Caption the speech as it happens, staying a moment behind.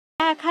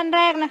ขั้นแ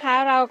รกนะคะ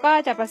เราก็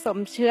จะผสม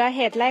เชื้อเ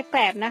ห็ดและแกล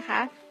บนะคะ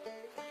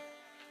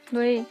โด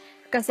ย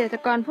เกษตร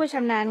กรผู้ช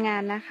ำนาญงา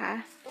นนะคะ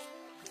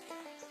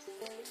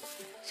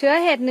เชื้อ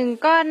เห็ด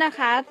1 ก้อนนะ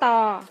คะต่อ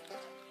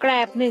แกล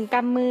บ1 ก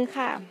ำมือ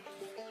ค่ะ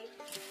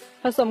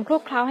ผสมคลุ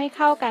กเคล้าให้เ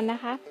ข้ากันน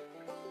ะคะ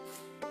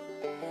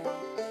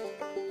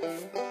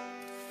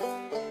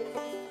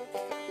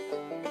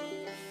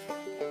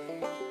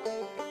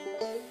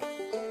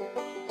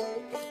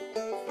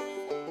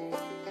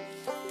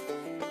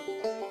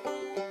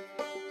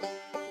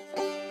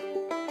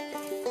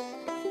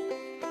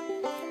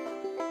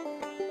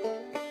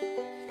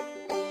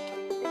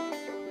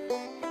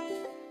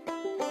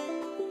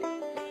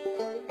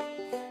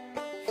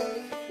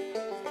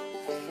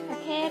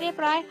เรียบ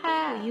ร้อยค่ะ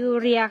ยู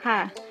เรียค่ะ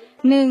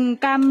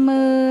1 กำ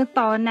มือ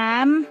ต่อน้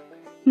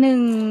ำ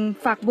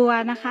1 ฝักบัว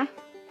นะคะ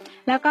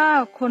แล้วก็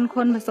ค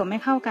นผสมให้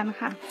เข้ากัน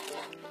ค่ะ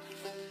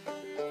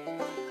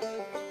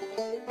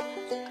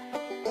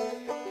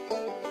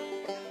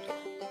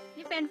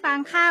นี่เป็นฟาง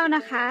ข้าวน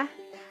ะคะ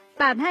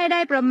ตัดให้ได้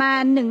ประมา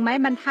ณ1 ไม้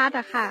บรรทัด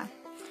อะค่ะ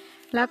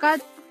แล้วก็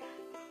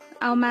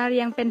เอามาเรี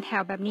ยงเป็นแถ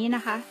วแบบนี้น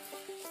ะคะ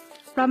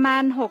ประมา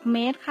ณ6 เม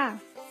ตรค่ะ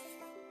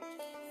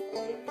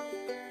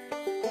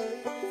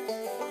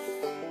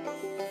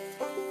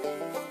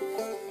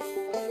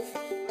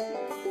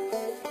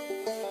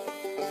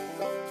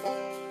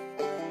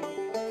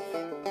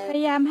พ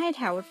ยายามให้แ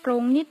ถวตร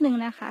งนิดนึง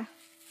นะคะ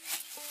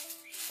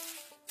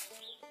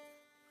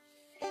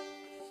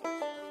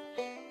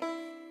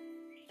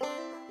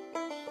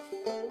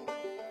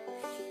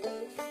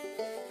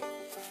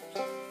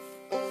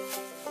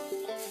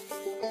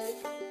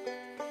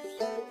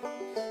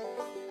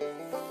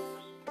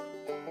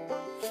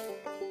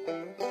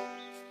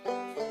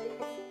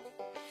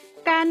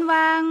การว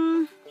าง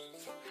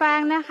ฟาง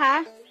นะคะ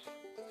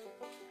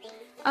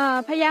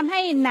พยายามใ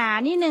ห้หนา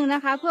นิดนึงน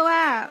ะคะเพื่อว่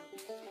า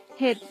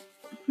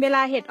เวล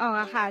าเห็ดออก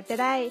อะค่ะจะ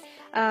ได้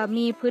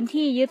มีพื้น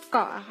ที่ยึดเก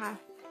าะอะค่ะ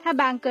ถ้า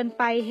บางเกิน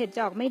ไปเห็ดจ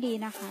ะออกไม่ดี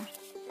นะคะ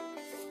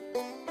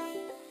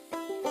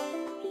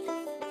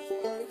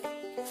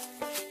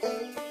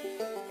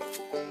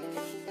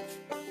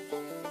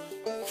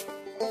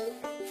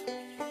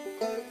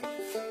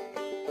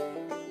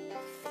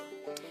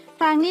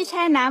ฟางนี่แ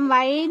ช่น้ำไ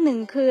ว้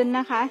1 คืน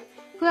นะคะ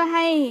เพื่อใ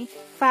ห้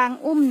ฟาง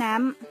อุ้มน้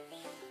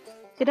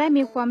ำจะได้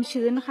มีความ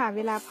ชื้นค่ะเ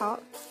วลาเพาะ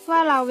ว่า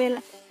เรา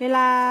เวล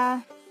า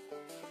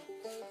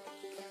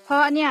เพร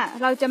าะเนี่ย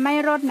เราจะไม่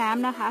รดน้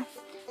ำนะคะ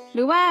ห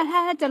รือว่าถ้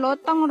าจะรด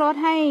ต้องรด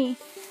ให้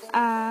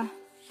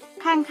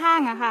ข้า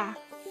งๆอะค่ะ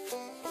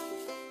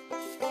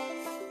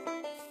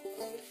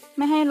ไ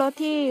ม่ให้รด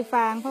ที่ฟ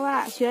างเพราะว่า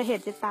เชื้อเห็ด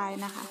จะตาย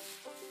นะคะ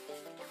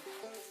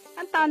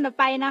ขั้นตอนต่อ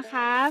ไปนะค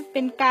ะเ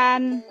ป็นการ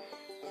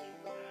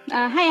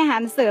ให้อาหา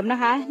รเสริมนะ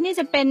คะนี่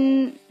จะเป็น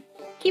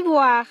ขี้วั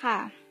วค่ะ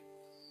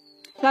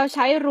เราใ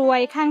ช้รว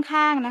ย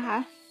ข้างๆนะคะ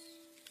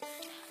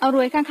เอาร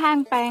วยข้าง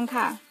ๆแปลง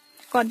ค่ะ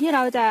ก่อนที่เ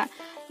ราจะ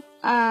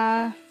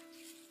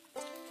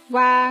ว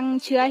าง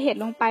เชื้อเห็ด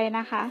ลงไปน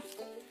ะคะ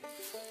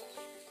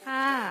ค่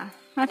ะ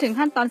มาถึง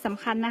ขั้นตอนส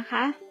ำคัญนะค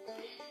ะ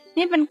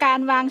นี่เป็นการ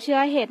วางเชื้อ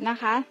เห็ดนะ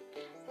คะ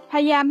พ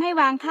ยายามให้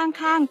วาง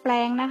ข้างๆแปล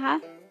งนะคะ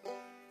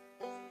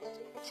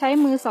ใช้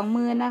มือ2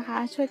 มือนะคะ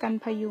ช่วยกัน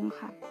พยุง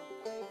ค่ะ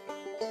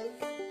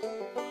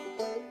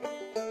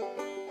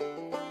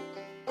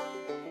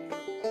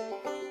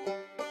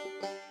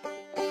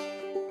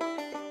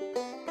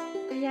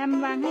พยายาม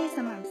วางให้ส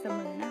ม่ำเสม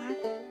อนะคะ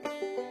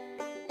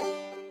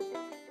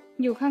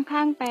อยู่ข้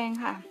างๆแปลง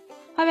ค่ะ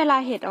เพราะเวลา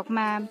เห็ดออกม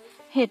า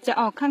เห็ดจะ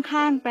ออก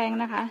ข้างๆแปลง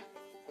นะคะ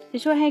จะ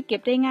ช่วยให้เก็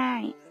บได้ง่า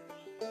ย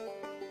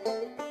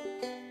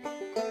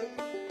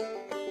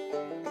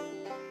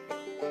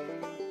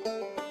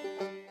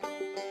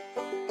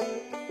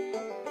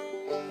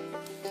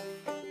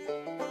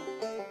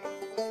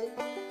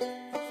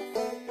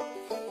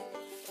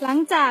หลัง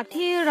จาก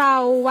ที่เรา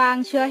วาง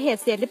เชื้อเห็ด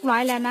เสร็จเรียบร้อ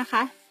ยแล้วนะค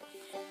ะ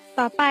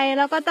ต่อไปเ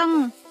ราก็ต้อง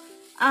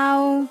เอา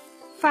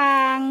ฟา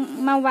ง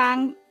มาวาง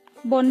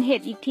บนเห็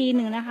ดอีกทีห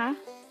นึ่งนะคะ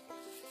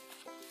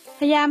พ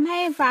ยายามให้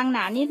ฟางหน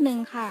านิดนึง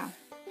ค่ะ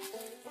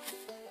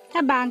ถ้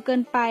าบางเกิ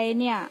นไป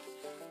เนี่ย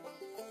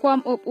ความ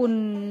อบอุ่น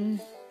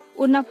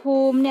อุณหภู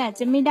มิเนี่ย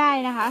จะไม่ได้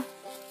นะคะ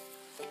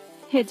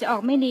เห็ดจะออ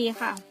กไม่ดี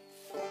ค่ะ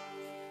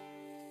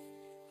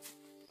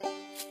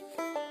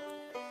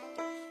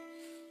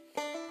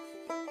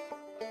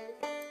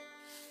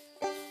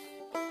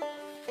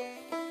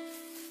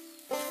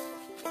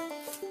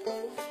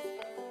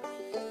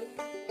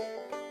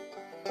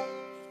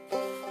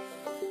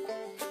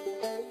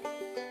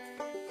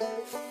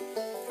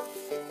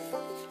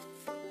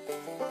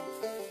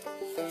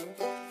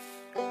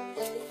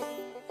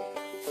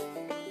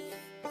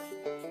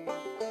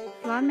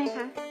ร้อนไหมค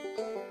ะ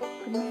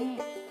คุณแม่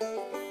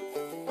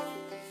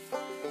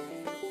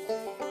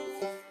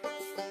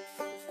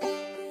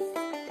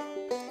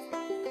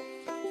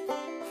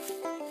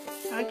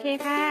โอเค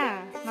ค่ะ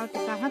เราติ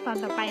ดตามขั้นตอน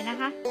ต่อไปนะ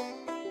คะ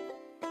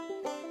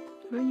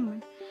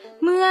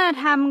เมื่อ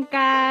ทำก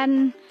าร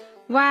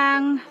วาง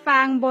ฟ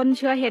างบนเ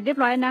ชื้อเห็ดเรียบ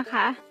ร้อยนะค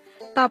ะ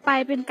ต่อไป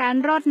เป็นการ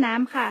รดน้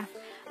ำค่ะ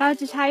เรา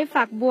จะใช้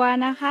ฝักบัว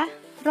นะคะ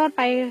รอดไ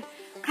ป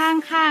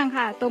ข้างๆ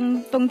ค่ะ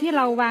ตรงที่เ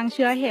ราวางเ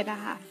ชื้อเห็ดอ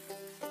ะค่ะ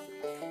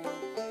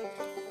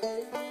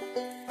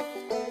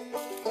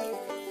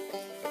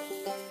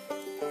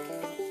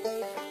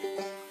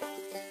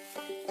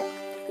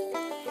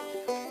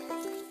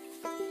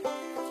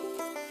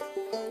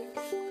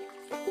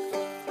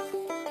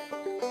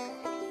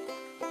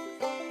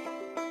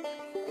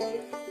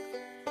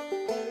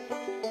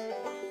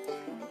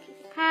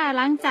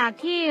หลังจาก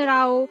ที่เร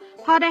า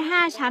เพาะได้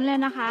5 ชั้นเลย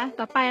นะคะ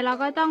ต่อไปเรา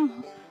ก็ต้อง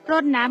ร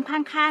ดน้ำ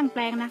ข้างๆแป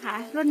ลงนะคะ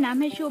รดน้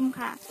ำให้ชุ่ม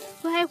ค่ะเ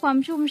พื่อให้ความ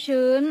ชุ่ม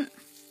ชื้น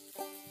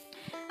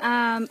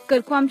เกิ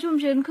ดความชุ่ม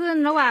ชื้นขึ้น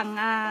ระหว่าง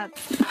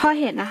เพาะ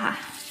เห็ดนะคะ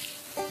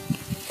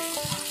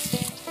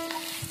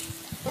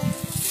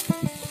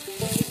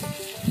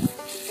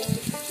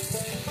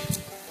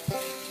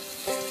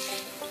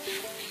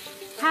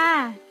ค่ะ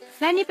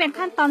และนี่เป็น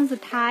ขั้นตอนสุ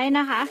ดท้าย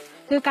นะคะ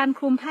คือการค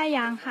ลุมผ้าย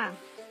างค่ะ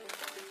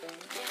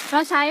เร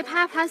าใช้ผ้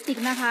าพลาสติก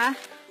นะคะ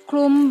ค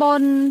ลุมบ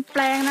นแป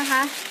ลงนะค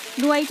ะ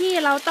โดยที่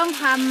เราต้อง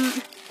ท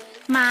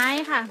ำไม้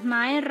ค่ะไ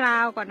ม้รา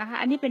วก่อนนะคะ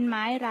อันนี้เป็นไ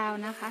ม้ราว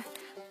นะคะ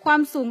ควา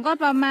มสูงก็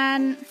ประมาณ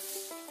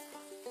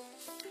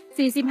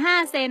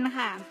45 เซน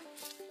ค่ะ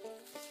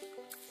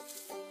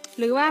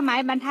หรือว่าไม้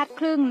บรรทัด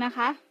ครึ่งนะค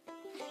ะ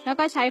แล้ว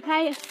ก็ใช้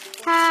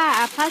ผ้า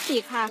พลาสติ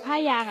กค่ะผ้า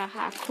ยางอะ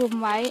ค่ะคลุม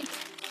ไว้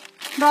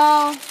รอ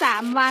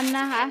3 วัน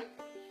นะคะ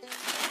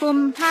คลุม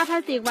ผ้าพลา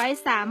สติกไว้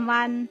3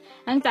 วัน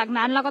หลังจาก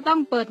นั้นเราก็ต้อง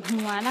เปิด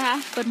หัวนะคะ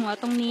เปิดหัว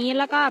ตรงนี้แ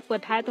ล้วก็เปิ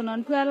ดท้ายตรงนั้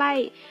นเพื่อไล่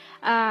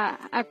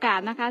อากาศ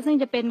นะคะซึ่ง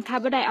จะเป็นคา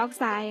ร์บอนไดออก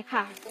ไซด์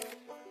ค่ะ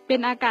เป็น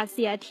อากาศเ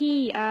สียที่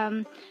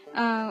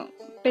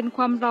เป็นค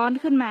วามร้อน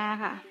ขึ้นมา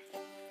ค่ะ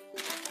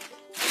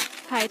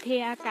ถ่ายเท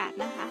อากาศ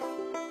นะคะ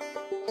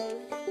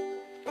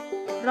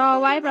รอ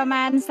ไว้ประม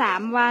าณ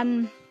3 วัน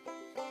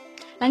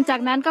หลังจาก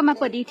นั้นก็มา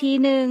เปิดอีกที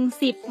หนึ่ง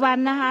10 วัน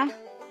นะคะ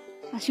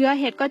เชื้อ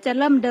เห็ดก็จะ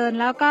เริ่มเดิน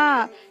แล้วก็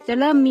จะ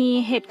เริ่มมี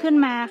เห็ดขึ้น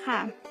มาค่ะ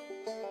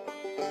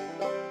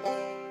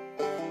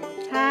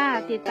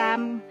ติดตาม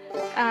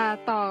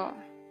ต่อ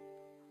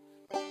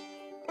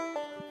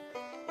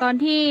ตอน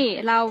ที่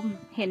เรา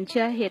เห็นเ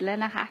ชื้อเห็ดแล้ว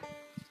นะคะ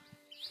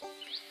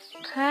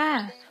ค่ะ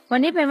วัน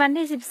นี้เป็นวัน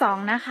ที่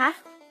12นะคะ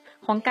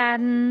ของการ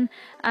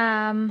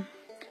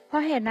เพา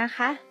ะเห็ดนะค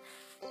ะ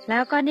แล้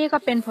วก็นี่ก็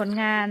เป็นผล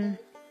งาน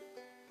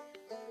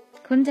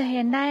คุณจะเ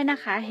ห็นได้นะ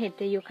คะเห็ด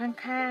จะอยู่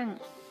ข้างๆ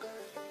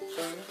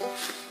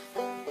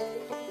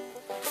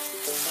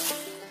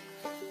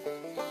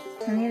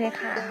นี่เลย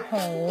ค่ะโห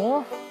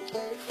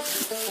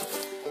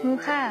ดู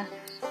ค่ะ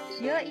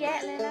เยอะแยะ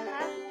เลยนะค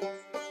ะ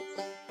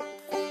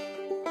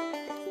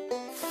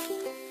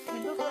เป็น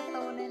ลูกโต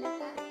ๆเลยนะ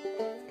คะ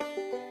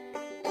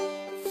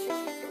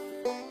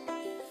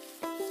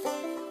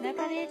แล้ว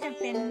ก็นี่จะ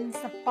เป็น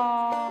สปอ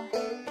ร์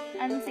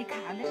อันสีข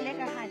าวเล็ก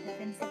ๆอะค่ะจะเ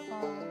ป็นสปอ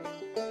ร์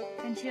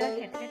เป็นเชื้อเ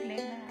ห็ดเล็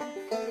กๆนะคะ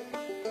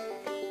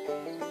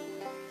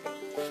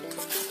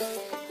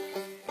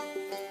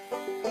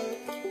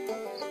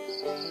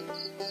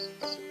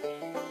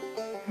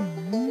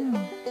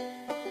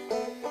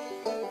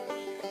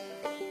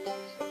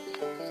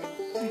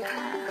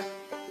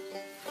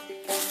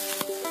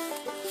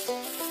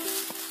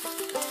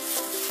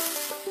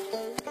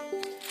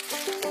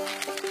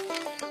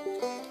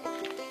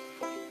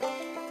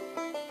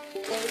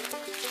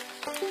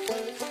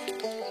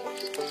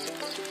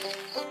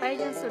ไป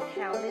จนสุดแถ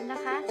วเลยนะ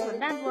คะส่วน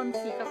ด้านบน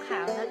สีขา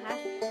วๆนะคะ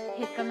เ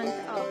ห็ดกำลังจ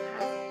ะออกค่ะ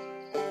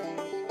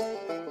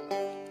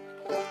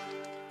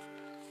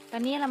ตอ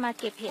นนี้เรามา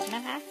เก็บเห็ดน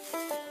ะคะ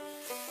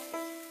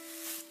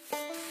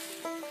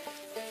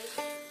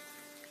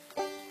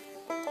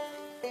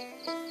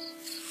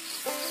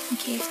โอ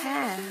เคค่ะ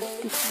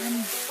ติดกัน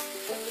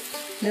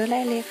เดี๋ยวไล่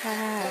เลยค่ะ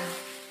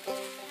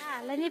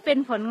และนี่เป็น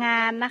ผลง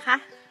านนะคะ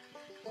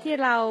ที่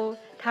เรา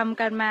ทำ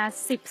กันมา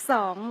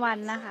12 วัน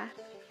นะคะ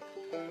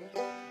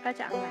ก็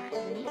จะออกมาอ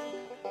ย่างนี้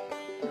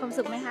มีความ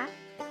สุขไหมคะ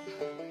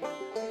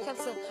ความ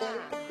สุขค่ะ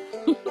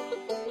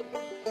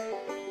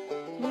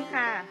นี่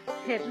ค่ะ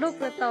เห็ดลูก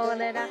โตๆ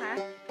เลยนะคะ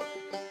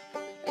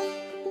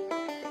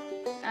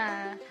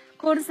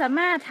คุณสา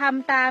มารถท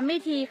ำตามวิ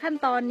ธีขั้น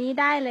ตอนนี้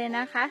ได้เลยน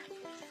ะคะ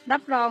รั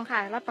บรองค่ะ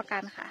รับประกั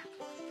นค่ะ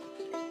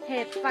เ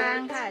ห็ดฟาง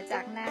ค่ะจา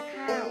กนา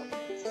ข้าว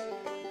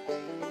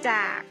จ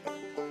าก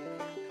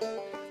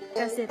เ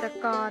กษตร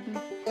กร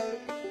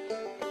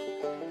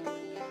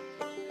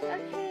โอ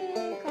เค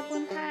ขอบคุ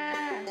ณค่ะ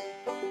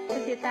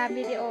ติดตาม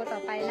วิดีโอต่อ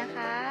ไปนะค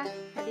ะ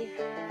สวัสดี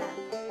ค่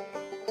ะ